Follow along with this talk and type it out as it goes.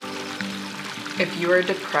If you are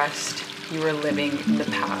depressed, you are living in the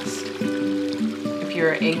past. If you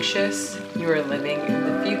are anxious, you are living in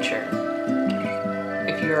the future.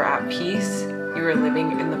 If you are at peace, you are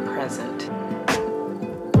living in the present.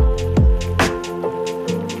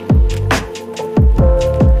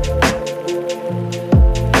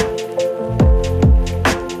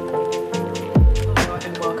 Hello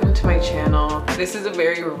and welcome to my channel. This is a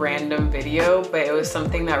very random video, but it was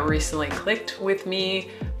something that recently clicked with me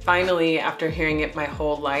finally after hearing it my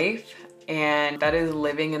whole life. And that is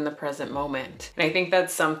living in the present moment. And I think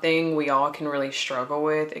that's something we all can really struggle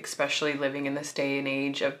with, especially living in this day and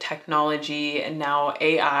age of technology and now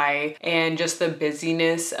AI and just the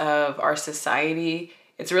busyness of our society.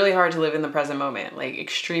 It's really hard to live in the present moment, like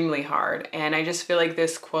extremely hard. And I just feel like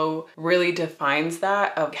this quote really defines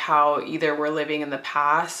that, of how either we're living in the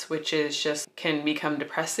past, which is just can become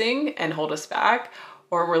depressing and hold us back,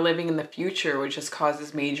 or we're living in the future, which just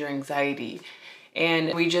causes major anxiety.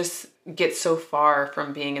 And we just get so far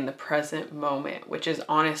from being in the present moment, which is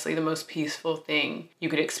honestly the most peaceful thing you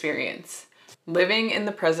could experience. Living in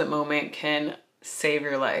the present moment can save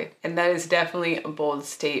your life. And that is definitely a bold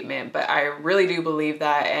statement, but I really do believe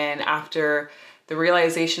that. And after the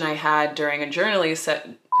realization I had during this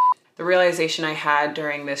journaling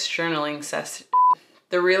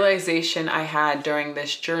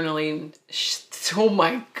oh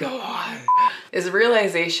my God. This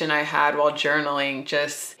realization I had while journaling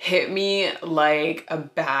just hit me like a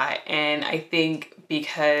bat. And I think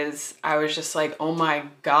because I was just like, oh my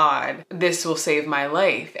God, this will save my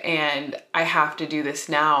life. And I have to do this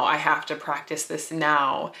now. I have to practice this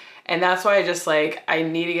now. And that's why I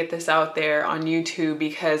need to get this out there on YouTube,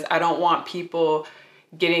 because I don't want people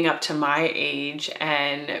getting up to my age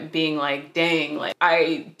and being like, dang, like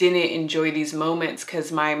I didn't enjoy these moments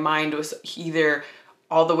because my mind was either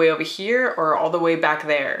all the way over here or all the way back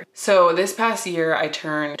there. So this past year I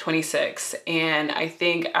turned 26, and I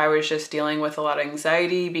think I was just dealing with a lot of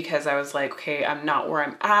anxiety because I was like, okay, I'm not where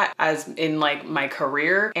I'm at as in like my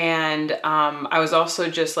career. And I was also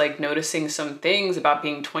just like noticing some things about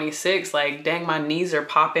being 26, like dang, my knees are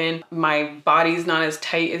popping. My body's not as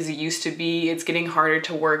tight as it used to be. It's getting harder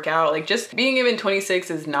to work out. Like just being even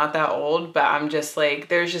 26 is not that old, but I'm just like,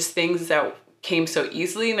 there's just things that came so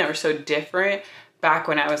easily and that were so different back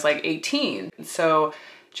when I was like 18. So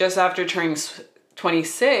just after turning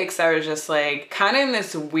 26, I was just like kind of in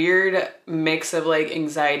this weird mix of like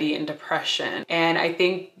anxiety and depression. And I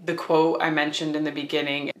think the quote I mentioned in the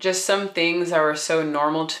beginning, just some things that were so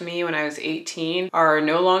normal to me when I was 18 are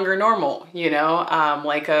no longer normal,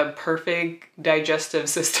 like a perfect digestive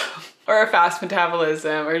system or a fast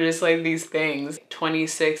metabolism, or just like these things.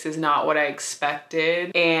 26 is not what I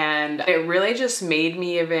expected. And it really just made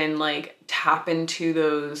me even like tap into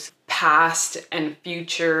those past and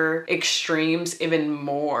future extremes even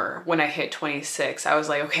more when I hit 26. I was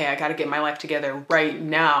like, okay, I gotta get my life together right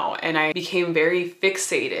now. And I became very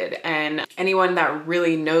fixated. And anyone that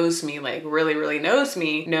really knows me, like really knows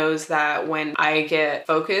me, knows that when I get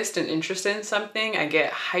focused and interested in something, I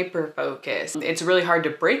get hyper focused. It's really hard to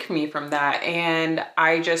break me from that. And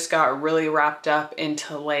I just got really wrapped up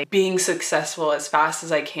into like being successful as fast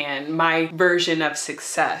as I can, my version of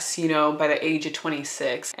success, by the age of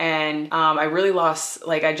 26. And I really lost,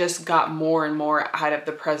 I just got more and more out of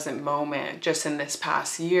the present moment just in this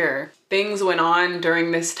past year. Things went on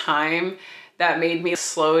during this time that made me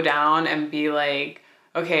slow down and be like,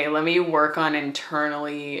 okay, let me work on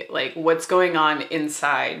internally, like what's going on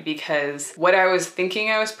inside, because what I was thinking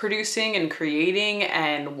I was producing and creating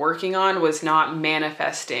and working on was not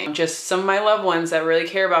manifesting. Just some of my loved ones that really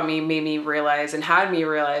care about me made me realize and had me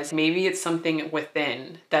realize maybe it's something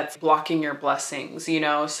within that's blocking your blessings,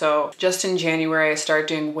 So just in January, I started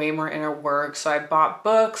doing way more inner work. So I bought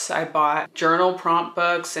books, I bought journal prompt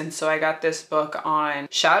books. And so I got this book on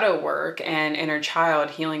shadow work and inner child,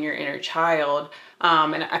 healing your inner child.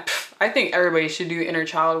 And I think everybody should do inner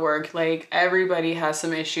child work. Like everybody has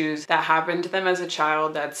some issues that happened to them as a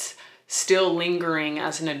child that's still lingering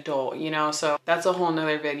as an adult, so that's a whole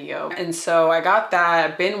nother video. And so I got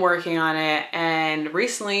that, been working on it, and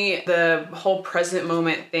recently the whole present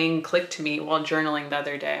moment thing clicked to me while journaling the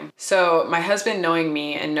other day. So my husband, knowing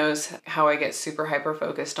me and knows how I get super hyper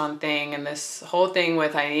focused on thing, and this whole thing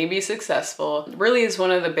with I need to be successful, really is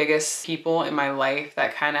one of the biggest people in my life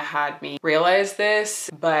that kind of had me realize this.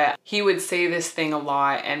 But he would say this thing a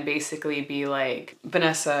lot and basically be like,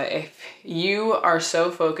 Vanessa, if you are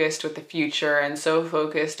so focused with the future and so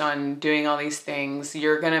focused on doing all these things,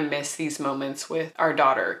 you're gonna miss these moments with our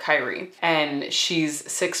daughter, Kyrie. And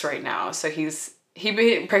she's 6 right now. So he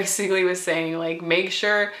basically was saying like, make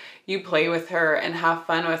sure you play with her and have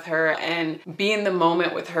fun with her and be in the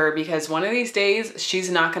moment with her, because one of these days she's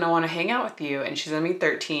not going to want to hang out with you, and she's going to be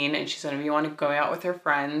 13 and she's going to be wanting to go out with her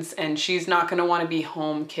friends, and she's not going to want to be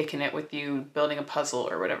home kicking it with you, building a puzzle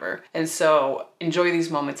or whatever. And so enjoy these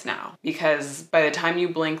moments now, because by the time you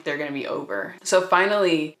blink, they're going to be over. So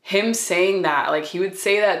finally, him saying that, like he would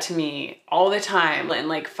say that to me all the time, and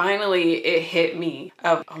like finally it hit me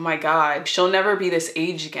of, oh my God, she'll never be this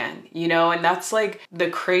age again, you know? And that's like the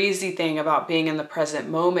crazy thing about being in the present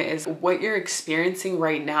moment, is what you're experiencing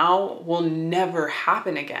right now will never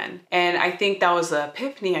happen again. And I think that was the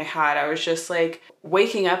epiphany I had. I was just like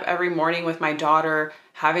waking up every morning with my daughter,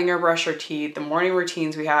 having her brush her teeth, the morning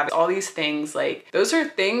routines we have, all these things, like those are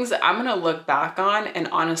things that I'm gonna look back on and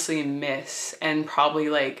honestly miss, and probably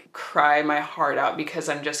like cry my heart out, because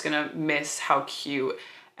I'm just gonna miss how cute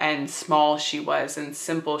and small she was and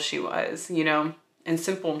simple she was, you know, and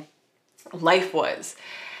simple life was.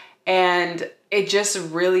 And it just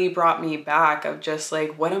really brought me back of just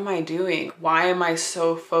like, what am I doing? Why am I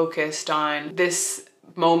so focused on this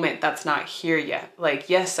moment that's not here yet? Like,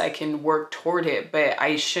 yes, I can work toward it, but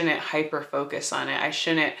I shouldn't hyper focus on it. I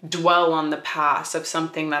shouldn't dwell on the past of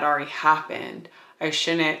something that already happened. I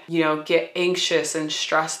shouldn't, you know, get anxious and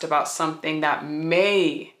stressed about something that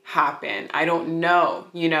may happen. I don't know,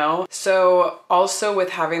 you know? So also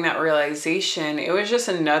with having that realization, it was just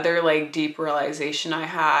another like deep realization I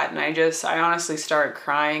had. And I honestly started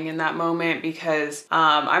crying in that moment, because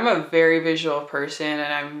I'm a very visual person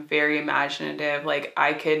and I'm very imaginative. Like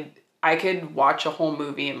I could watch a whole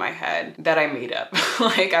movie in my head that I made up.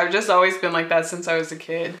 Like I've just always been like that since I was a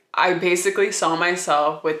kid. I basically saw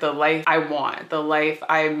myself with the life I want, the life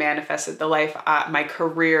I manifested, the life, my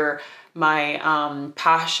career, my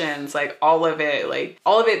passions, like all of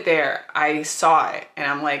it there. I saw it and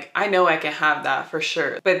I'm like, I know I can have that for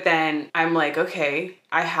sure. But then I'm like, okay,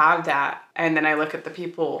 I have that. And then I look at the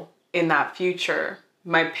people in that future.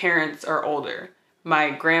 My parents are older. My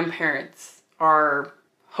grandparents are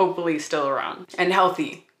hopefully still around and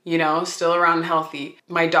healthy, you know, still around and healthy.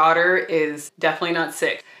 My daughter is definitely not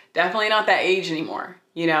sick, definitely not that age anymore.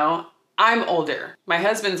 You know, I'm older. My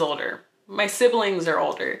husband's older. My siblings are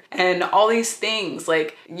older, and all these things.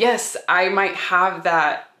 Like, yes, I might have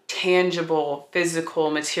that tangible,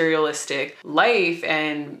 physical, materialistic life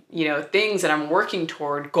and, you know, things that I'm working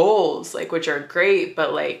toward, goals, like, which are great,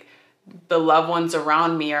 but like the loved ones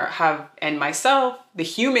around me and myself, the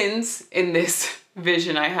humans in this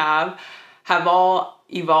vision I have all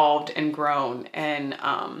evolved and grown and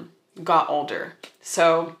got older.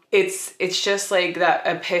 So it's just like that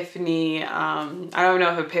epiphany. I don't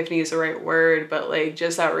know if epiphany is the right word, but like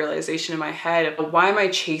just that realization in my head of, why am I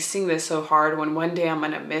chasing this so hard when one day I'm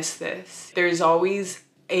gonna miss this? There's always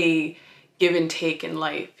a give and take in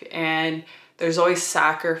life, and there's always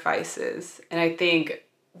sacrifices. And I think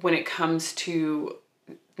when it comes to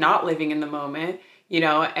not living in the moment, you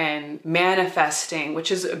know, and manifesting,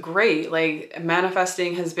 which is great. Like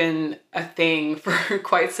manifesting has been a thing for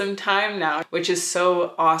quite some time now, which is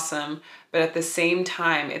so awesome. But at the same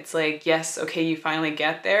time, it's like, yes, okay, you finally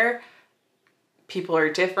get there. People are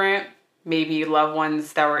different. Maybe loved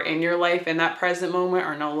ones that were in your life in that present moment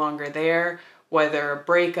are no longer there, whether a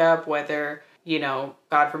breakup, whether, you know,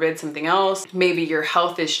 God forbid, something else. Maybe your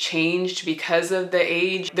health is changed because of the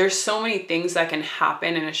age. There's so many things that can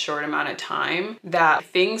happen in a short amount of time that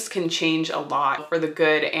things can change a lot for the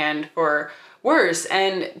good and for worse.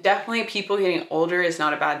 And definitely people getting older is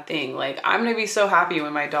not a bad thing. Like I'm gonna be so happy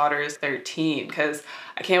when my daughter is 13, because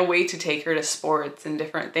I can't wait to take her to sports and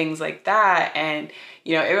different things like that. And,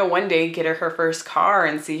 you know, even one day get her first car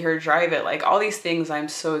and see her drive it. Like all these things I'm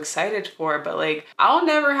so excited for, but like I'll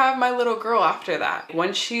never have my little girl after that.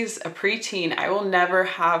 Once she's a preteen, I will never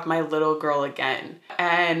have my little girl again.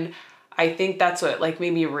 And I think that's what like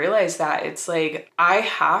made me realize that it's like, I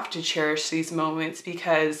have to cherish these moments,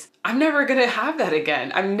 because I'm never gonna have that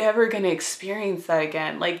again. I'm never gonna experience that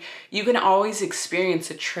again. Like you can always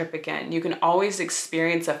experience a trip again. You can always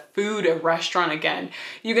experience a restaurant again.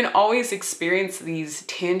 You can always experience these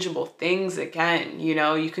tangible things again. You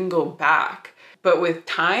know, you can go back. But with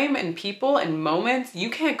time and people and moments, you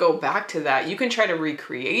can't go back to that. You can try to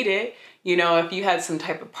recreate it. You know, if you had some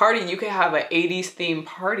type of party, you could have an 80s themed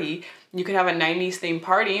party. You can have a 90s themed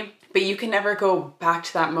party, but you can never go back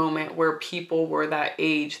to that moment where people were that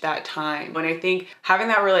age, that time. And I think having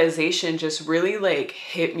that realization just really like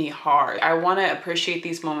hit me hard. I want to appreciate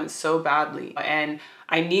these moments so badly. And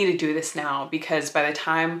I need to do this now, because by the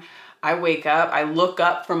time I wake up, I look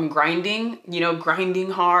up from grinding, you know,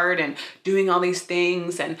 grinding hard and doing all these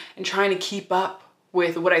things and trying to keep up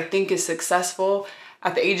with what I think is successful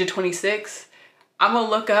at the age of 26. I'm gonna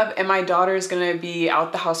look up and my daughter's gonna be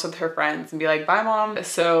out the house with her friends and be like, bye mom.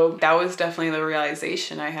 So that was definitely the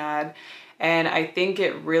realization I had. And I think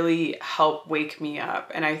it really helped wake me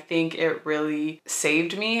up. And I think it really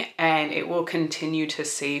saved me, and it will continue to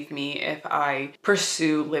save me if I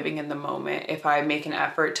pursue living in the moment, if I make an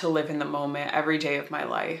effort to live in the moment every day of my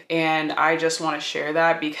life. And I just want to share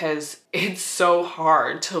that because it's so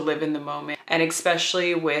hard to live in the moment. And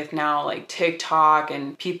especially with now like TikTok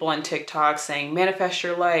and people on TikTok saying, manifest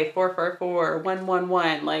your life, 444,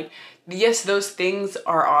 111, like, yes, those things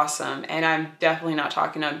are awesome. And I'm definitely not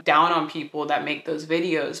talking down on people that make those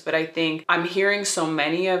videos, but I think I'm hearing so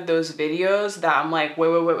many of those videos that I'm like,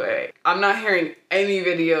 wait. I'm not hearing any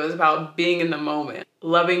videos about being in the moment,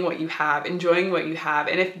 loving what you have, enjoying what you have.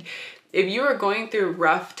 And if you are going through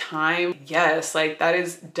rough time, yes, like that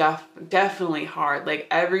is definitely hard. Like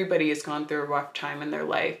everybody has gone through a rough time in their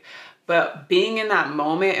life, but being in that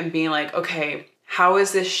moment and being like, okay, how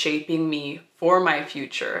is this shaping me for my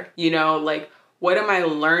future? You know, like, what am I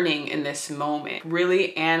learning in this moment?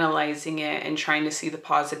 Really analyzing it and trying to see the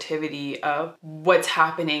positivity of what's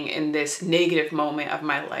happening in this negative moment of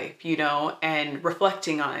my life, you know, and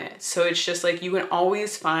reflecting on it. So it's just like, you can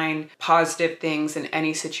always find positive things in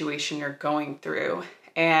any situation you're going through.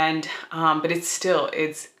 And, but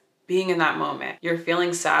it's being in that moment. You're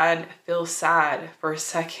feeling sad, feel sad for a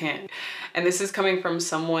second. And this is coming from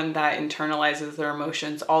someone that internalizes their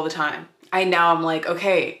emotions all the time. I'm like,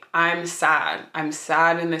 okay, I'm sad. I'm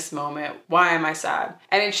sad in this moment. Why am I sad?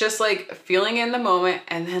 And it's just like feeling in the moment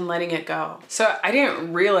and then letting it go. So I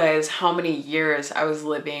didn't realize how many years I was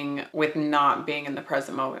living with not being in the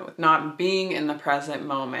present moment, with not being in the present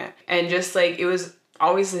moment. And just like, it was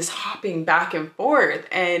always this hopping back and forth.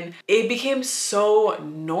 And it became so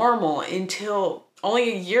normal until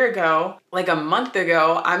only a year ago, like a month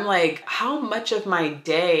ago, I'm like, how much of my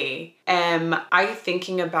day am I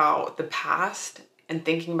thinking about the past and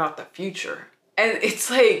thinking about the future? And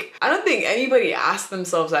it's like, I don't think anybody asks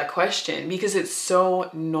themselves that question because it's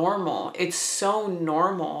so normal. It's so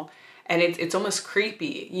normal. And it's almost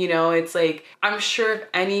creepy, you know? It's like, I'm sure if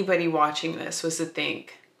anybody watching this was to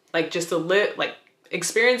think, like, just to live, like,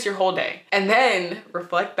 experience your whole day and then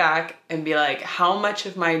reflect back and be like, how much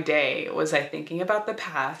of my day was I thinking about the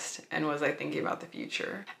past and was I thinking about the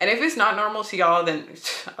future? And if it's not normal to y'all, then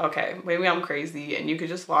okay, maybe I'm crazy and you could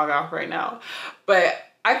just log off right now. But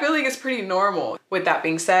I feel like it's pretty normal. With that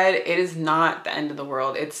being said, it is not the end of the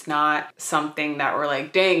world. It's not something that we're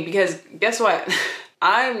like, dang, because guess what?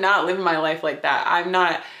 I'm not living my life like that. I'm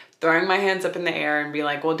not throwing my hands up in the air and be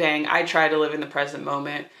like, well, dang, I try to live in the present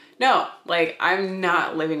moment. No, like I'm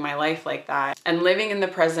not living my life like that. And living in the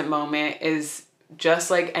present moment is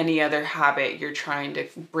just like any other habit you're trying to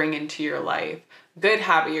bring into your life. Good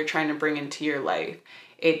habit you're trying to bring into your life.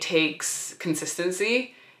 It takes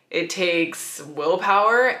consistency, it takes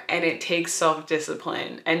willpower, and it takes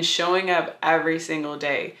self-discipline and showing up every single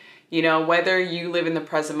day. You know, whether you live in the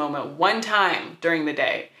present moment one time during the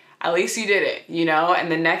day, at least you did it, you know,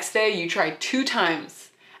 and the next day you try 2 times.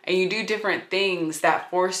 And you do different things that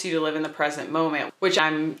force you to live in the present moment, which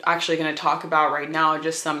I'm actually going to talk about right now.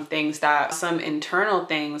 Just some internal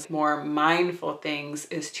things, more mindful things,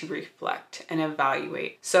 is to reflect and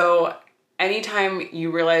evaluate. So anytime you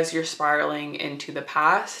realize you're spiraling into the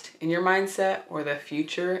past in your mindset or the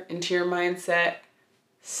future into your mindset,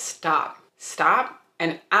 stop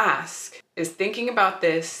and ask, is thinking about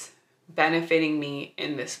this benefiting me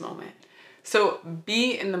in this moment? So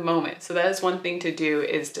be in the moment. So that is one thing to do,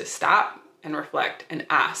 is to stop and reflect and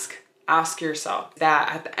ask yourself that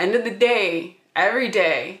at the end of the day, every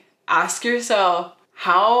day, ask yourself,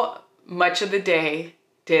 how much of the day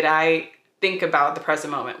did I think about the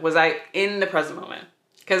present moment? Was I in the present moment?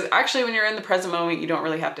 Because actually when you're in the present moment, you don't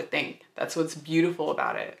really have to think. That's what's beautiful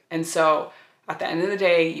about it. And so at the end of the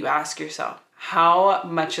day, you ask yourself, how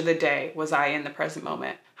much of the day was I in the present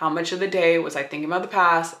moment? How much of the day was I thinking about the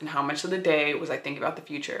past, and how much of the day was I thinking about the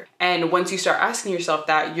future? And once you start asking yourself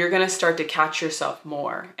that, you're gonna start to catch yourself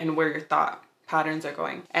more and where your thought patterns are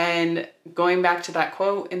going. And going back to that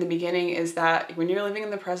quote in the beginning is that when you're living in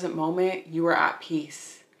the present moment, you are at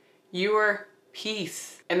peace. You are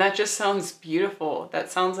peace. And that just sounds beautiful.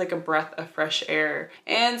 That sounds like a breath of fresh air.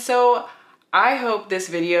 And so I hope this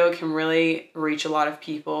video can really reach a lot of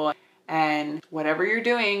people. And whatever you're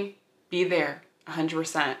doing, be there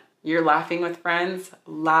 100%. You're laughing with friends,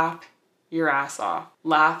 laugh your ass off.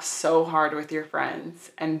 Laugh so hard with your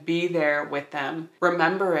friends and be there with them.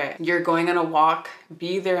 Remember it. You're going on a walk,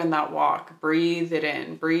 be there in that walk. Breathe it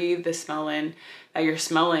in. Breathe the smell in that you're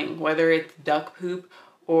smelling, whether it's duck poop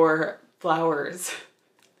or flowers.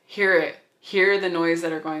 Hear it. Hear the noise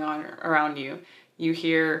that are going on around you. You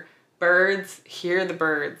hear birds, hear the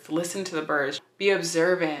birds, listen to the birds, be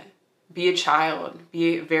observant, be a child,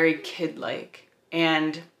 be very kid-like.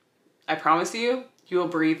 And I promise you, you will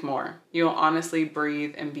breathe more. You will honestly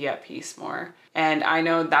breathe and be at peace more. And I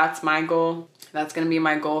know that's my goal. That's gonna be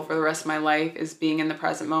my goal for the rest of my life, is being in the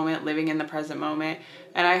present moment, living in the present moment.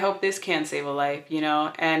 And I hope this can save a life, you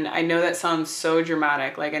know? And I know that sounds so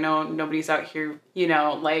dramatic. Like, I know nobody's out here, you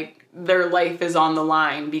know, like their life is on the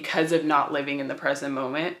line because of not living in the present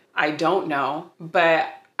moment. I don't know, but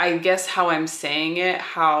I guess how I'm saying it,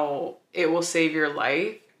 how it will save your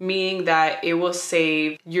life, meaning that it will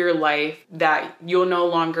save your life, that you'll no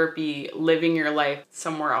longer be living your life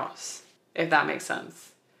somewhere else, if that makes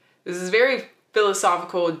sense. This is very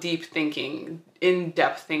philosophical, deep thinking,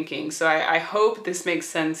 in-depth thinking. So I hope this makes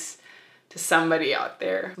sense to somebody out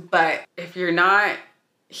there. But if you're not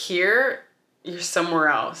here, you're somewhere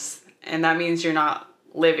else. And that means you're not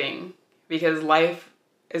living, because life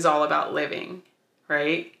is all about living,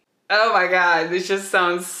 right? Oh my God, this just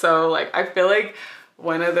sounds so like, I feel like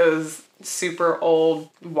one of those super old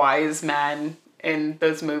wise men in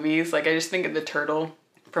those movies. Like, I just think of the turtle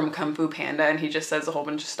from Kung Fu Panda, and he just says a whole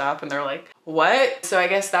bunch of stuff and they're like, what? So I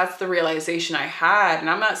guess that's the realization I had. And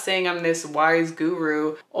I'm not saying I'm this wise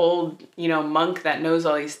guru, old, you know, monk that knows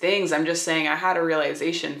all these things. I'm just saying I had a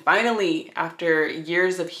realization finally, after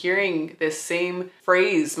years of hearing this same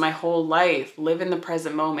phrase my whole life: live in the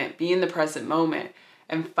present moment, be in the present moment.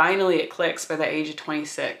 And finally it clicks by the age of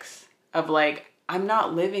 26 of like, I'm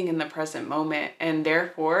not living in the present moment. And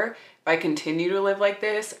therefore, if I continue to live like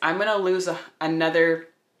this, I'm gonna lose another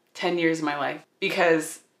 10 years of my life,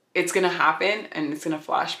 because it's gonna happen and it's gonna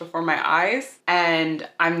flash before my eyes, and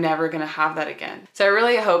I'm never gonna have that again. So I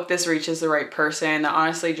really hope this reaches the right person that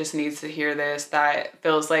honestly just needs to hear this, that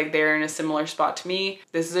feels like they're in a similar spot to me.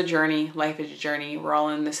 This is a journey. Life is a journey. We're all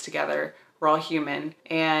in this together. We're all human.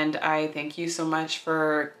 And I thank you so much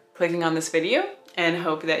for clicking on this video, and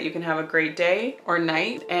hope that you can have a great day or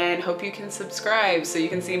night, and hope you can subscribe so you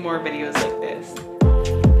can see more videos like this.